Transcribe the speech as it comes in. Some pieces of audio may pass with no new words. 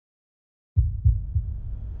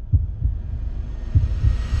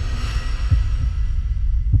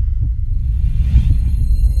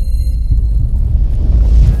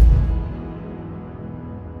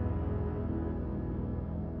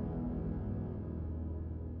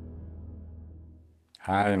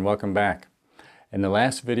Hi and welcome back. In the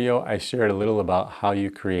last video, I shared a little about how you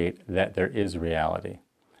create that there is reality.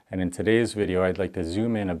 And in today's video, I'd like to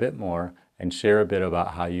zoom in a bit more and share a bit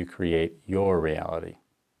about how you create your reality.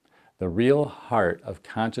 The real heart of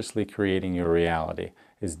consciously creating your reality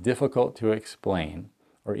is difficult to explain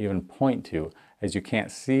or even point to, as you can't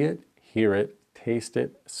see it, hear it, taste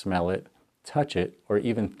it, smell it, touch it, or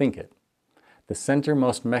even think it. The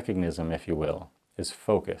centermost mechanism, if you will, is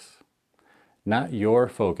focus. Not your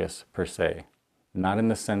focus per se, not in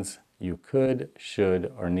the sense you could,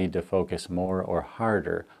 should, or need to focus more or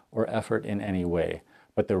harder or effort in any way,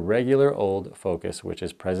 but the regular old focus which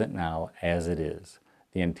is present now as it is,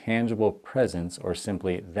 the intangible presence or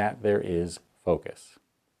simply that there is focus.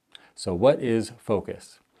 So what is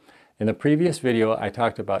focus? In the previous video, I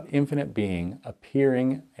talked about infinite being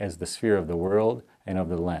appearing as the sphere of the world and of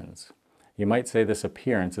the lens. You might say this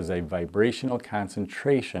appearance is a vibrational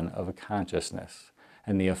concentration of a consciousness,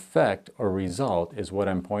 and the effect or result is what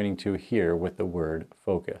I'm pointing to here with the word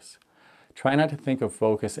focus. Try not to think of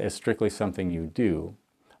focus as strictly something you do,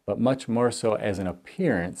 but much more so as an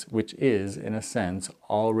appearance which is, in a sense,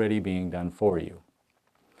 already being done for you.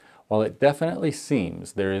 While it definitely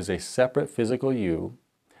seems there is a separate physical you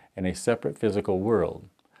and a separate physical world,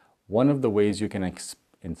 one of the ways you can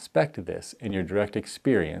inspect this in your direct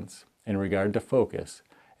experience in regard to focus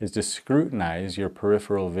is to scrutinize your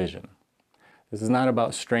peripheral vision. This is not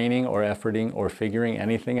about straining or efforting or figuring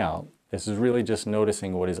anything out. This is really just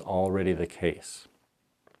noticing what is already the case.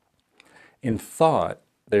 In thought,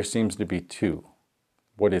 there seems to be two,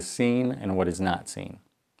 what is seen and what is not seen.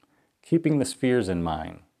 Keeping the spheres in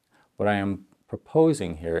mind, what I am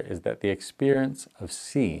proposing here is that the experience of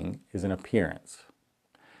seeing is an appearance,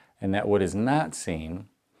 and that what is not seen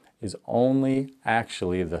is only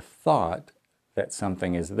actually the thought that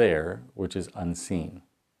something is there, which is unseen.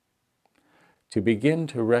 To begin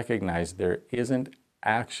to recognize there isn't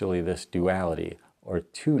actually this duality or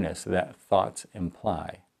two-ness that thoughts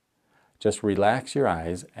imply, just relax your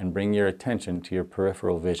eyes and bring your attention to your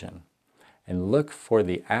peripheral vision and look for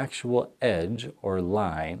the actual edge or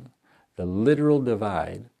line, the literal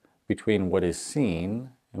divide between what is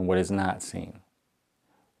seen and what is not seen.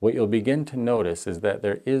 What you'll begin to notice is that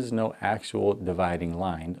there is no actual dividing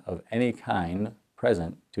line of any kind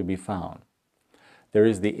present to be found. There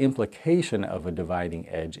is the implication of a dividing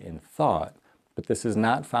edge in thought, but this is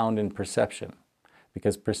not found in perception,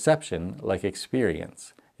 because perception, like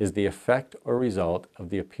experience, is the effect or result of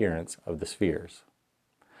the appearance of the spheres.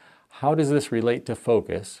 How does this relate to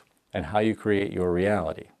focus and how you create your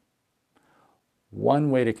reality? One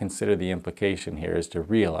way to consider the implication here is to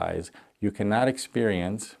realize you cannot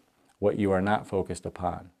experience what you are not focused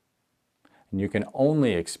upon. And you can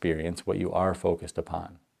only experience what you are focused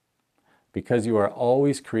upon. Because you are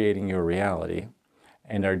always creating your reality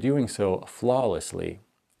and are doing so flawlessly,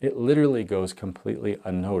 it literally goes completely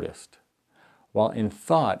unnoticed. While in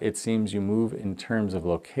thought it seems you move in terms of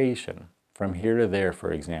location, from here to there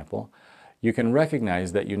for example, you can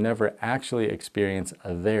recognize that you never actually experience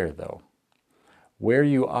a there though. Where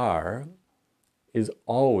you are is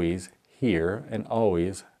always here and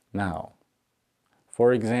always now.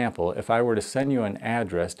 For example, if I were to send you an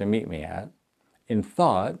address to meet me at, in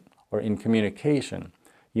thought or in communication,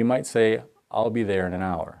 you might say, I'll be there in an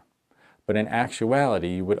hour. But in actuality,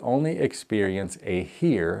 you would only experience a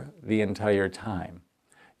here the entire time.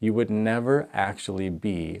 You would never actually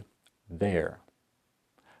be there.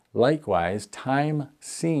 Likewise, time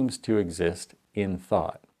seems to exist in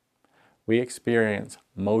thought. We experience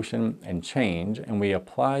motion and change, and we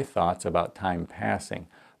apply thoughts about time passing,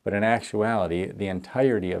 but in actuality, the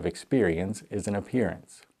entirety of experience is an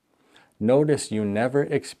appearance. Notice you never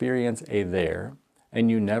experience a there,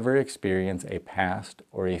 and you never experience a past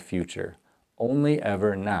or a future, only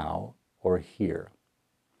ever now or here.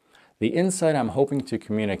 The insight I'm hoping to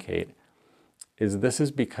communicate is this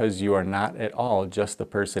is because you are not at all just the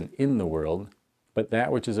person in the world, but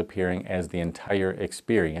that which is appearing as the entire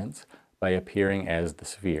experience, by appearing as the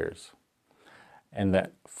spheres. And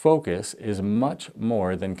that focus is much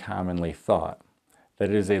more than commonly thought,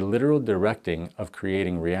 that it is a literal directing of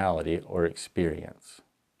creating reality or experience.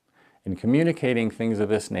 In communicating things of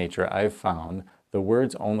this nature, I've found the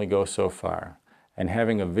words only go so far, and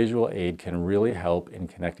having a visual aid can really help in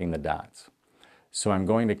connecting the dots. So I'm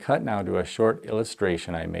going to cut now to a short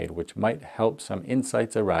illustration I made which might help some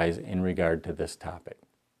insights arise in regard to this topic.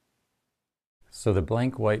 So the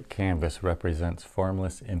blank white canvas represents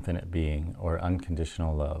formless infinite being or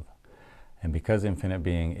unconditional love. And because infinite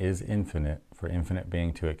being is infinite, for infinite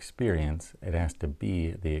being to experience, it has to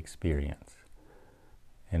be the experience.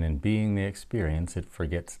 And in being the experience, it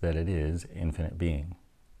forgets that it is infinite being.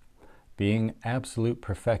 Being absolute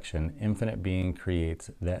perfection, infinite being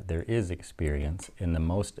creates that there is experience in the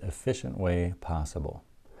most efficient way possible.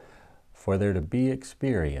 For there to be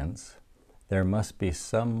experience, there must be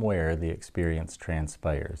somewhere the experience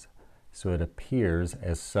transpires, so it appears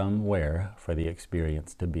as somewhere for the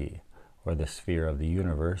experience to be, or the sphere of the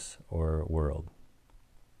universe or world.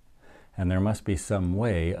 And there must be some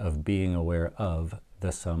way of being aware of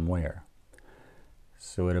the somewhere,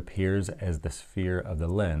 so it appears as the sphere of the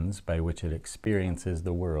lens by which it experiences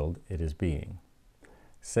the world it is being.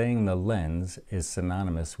 Saying the lens is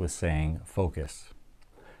synonymous with saying focus,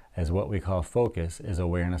 as what we call focus is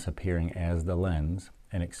awareness appearing as the lens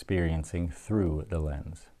and experiencing through the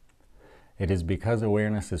lens. It is because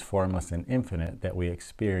awareness is formless and infinite that we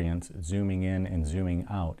experience zooming in and zooming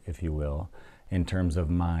out, if you will, in terms of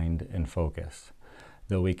mind and focus,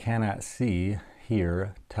 though we cannot see,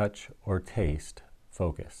 hear, touch, or taste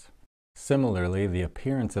focus. Similarly, the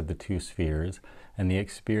appearance of the two spheres and the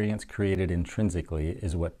experience created intrinsically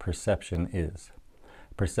is what perception is.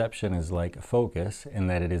 Perception is like focus in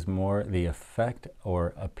that it is more the effect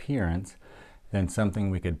or appearance than something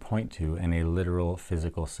we could point to in a literal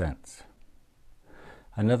physical sense.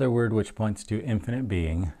 Another word which points to infinite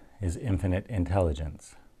being is infinite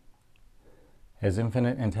intelligence. As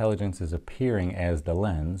infinite intelligence is appearing as the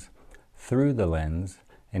lens, through the lens,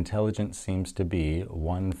 intelligence seems to be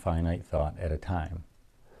one finite thought at a time.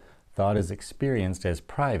 Thought is experienced as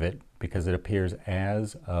private because it appears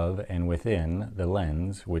as of and within the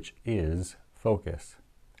lens, which is focus.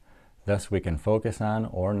 Thus we can focus on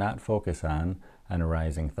or not focus on an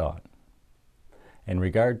arising thought. In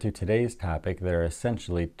regard to today's topic, there are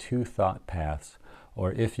essentially two thought paths,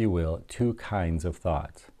 or if you will, two kinds of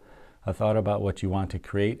thoughts. A thought about what you want to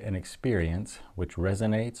create and experience, which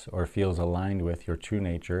resonates or feels aligned with your true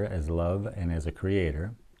nature as love and as a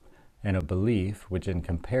creator, and a belief which in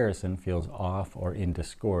comparison feels off or in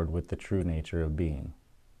discord with the true nature of being.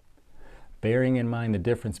 Bearing in mind the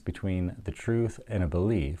difference between the truth and a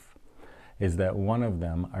belief is that one of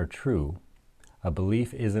them are true. A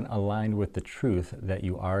belief isn't aligned with the truth that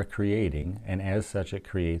you are creating, and as such it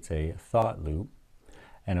creates a thought loop,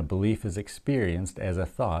 and a belief is experienced as a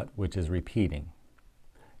thought which is repeating.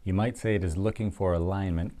 You might say it is looking for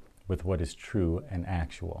alignment with what is true and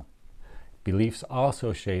actual. Beliefs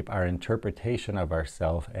also shape our interpretation of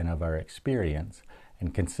ourself and of our experience,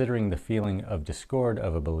 and considering the feeling of discord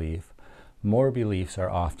of a belief, more beliefs are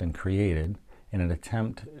often created in an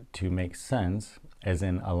attempt to make sense, as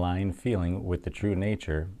in aligned feeling with the true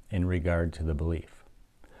nature in regard to the belief.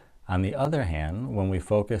 On the other hand, when we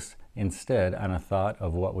focus instead on a thought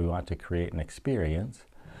of what we want to create and experience,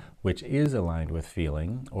 which is aligned with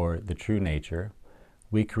feeling or the true nature,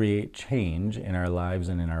 we create change in our lives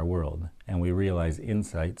and in our world, and we realize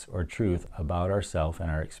insights or truth about ourselves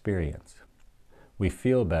and our experience. We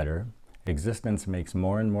feel better, existence makes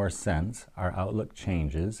more and more sense, our outlook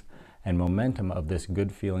changes, and momentum of this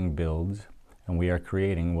good feeling builds, and we are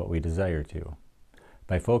creating what we desire to.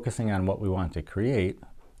 By focusing on what we want to create,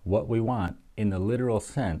 what we want in the literal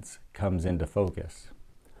sense comes into focus.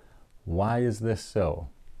 Why is this so?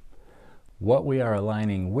 What we are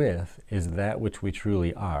aligning with is that which we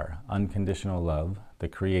truly are, unconditional love, the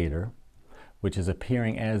Creator, which is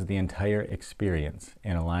appearing as the entire experience.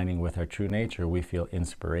 In aligning with our true nature, we feel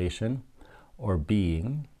inspiration, or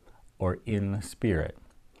being, or in spirit.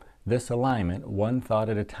 This alignment, one thought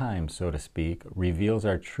at a time, so to speak, reveals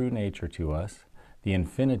our true nature to us, the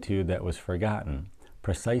infinitude that was forgotten,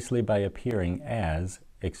 precisely by appearing as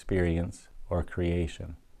experience or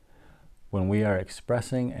creation. When we are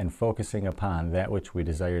expressing and focusing upon that which we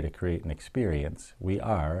desire to create and experience, we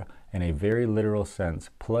are, in a very literal sense,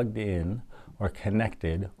 plugged in or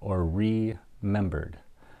connected or remembered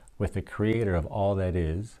with the Creator of all that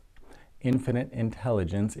is, infinite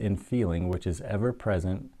intelligence in feeling which is ever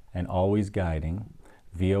present and always guiding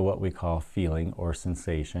via what we call feeling or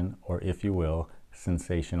sensation, or if you will,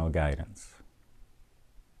 sensational guidance.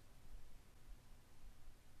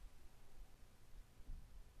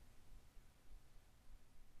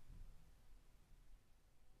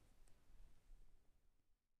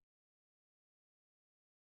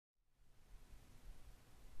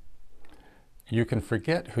 You can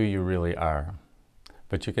forget who you really are,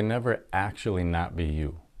 but you can never actually not be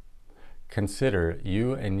you. Consider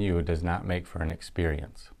you and you does not make for an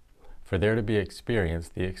experience. For there to be experience,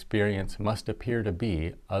 the experience must appear to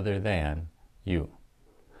be other than you.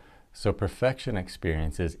 So perfection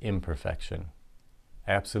experiences imperfection.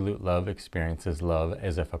 Absolute love experiences love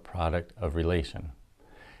as if a product of relation.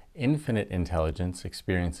 Infinite intelligence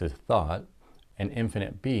experiences thought an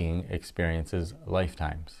infinite being experiences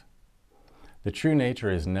lifetimes. The true nature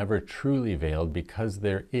is never truly veiled because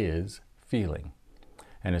there is feeling.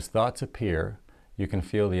 And as thoughts appear, you can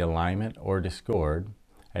feel the alignment or discord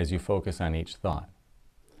as you focus on each thought.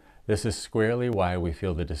 This is squarely why we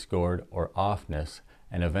feel the discord or offness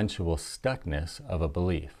and eventual stuckness of a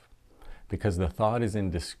belief, because the thought is in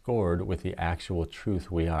discord with the actual truth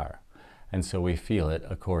we are, and so we feel it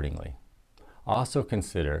accordingly. Also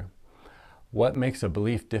consider what makes a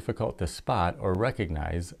belief difficult to spot or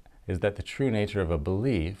recognize is that the true nature of a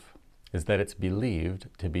belief is that it's believed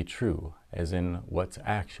to be true, as in what's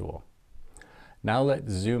actual. Now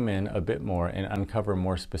let's zoom in a bit more and uncover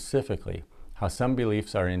more specifically how some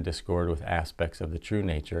beliefs are in discord with aspects of the true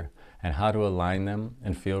nature and how to align them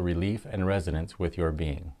and feel relief and resonance with your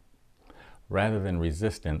being, rather than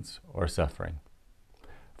resistance or suffering.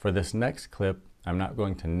 For this next clip, I'm not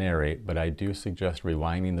going to narrate, but I do suggest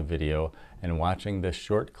rewinding the video and watching this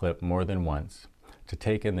short clip more than once to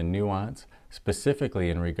take in the nuance, specifically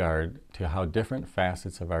in regard to how different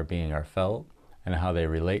facets of our being are felt and how they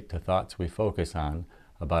relate to thoughts we focus on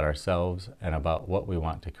about ourselves and about what we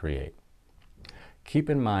want to create. Keep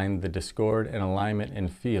in mind the discord and alignment in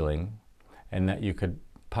feeling, and that you could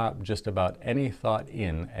pop just about any thought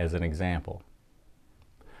in as an example.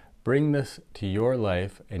 Bring this to your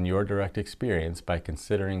life and your direct experience by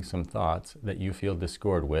considering some thoughts that you feel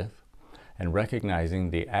discord with and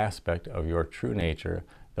recognizing the aspect of your true nature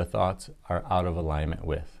the thoughts are out of alignment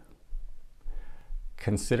with.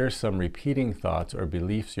 Consider some repeating thoughts or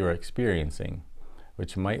beliefs you're experiencing,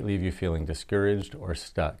 which might leave you feeling discouraged or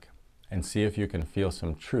stuck, and see if you can feel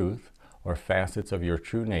some truth or facets of your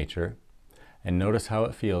true nature, and notice how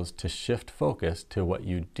it feels to shift focus to what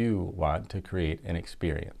you do want to create and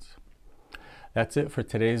experience. That's it for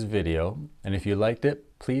today's video, and if you liked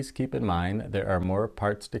it, please keep in mind there are more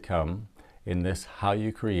parts to come in this How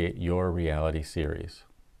You Create Your Reality series.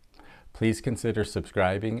 Please consider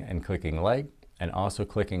subscribing and clicking like, and also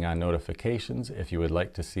clicking on notifications if you would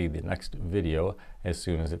like to see the next video as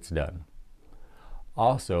soon as it's done.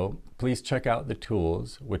 Also, please check out the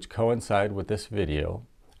tools which coincide with this video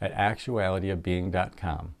at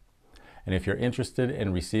actualityofbeing.com. And if you're interested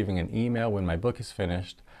in receiving an email when my book is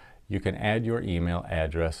finished, you can add your email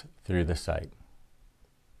address through the site.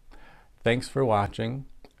 Thanks for watching.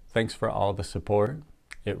 Thanks for all the support.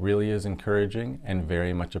 It really is encouraging and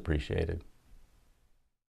very much appreciated.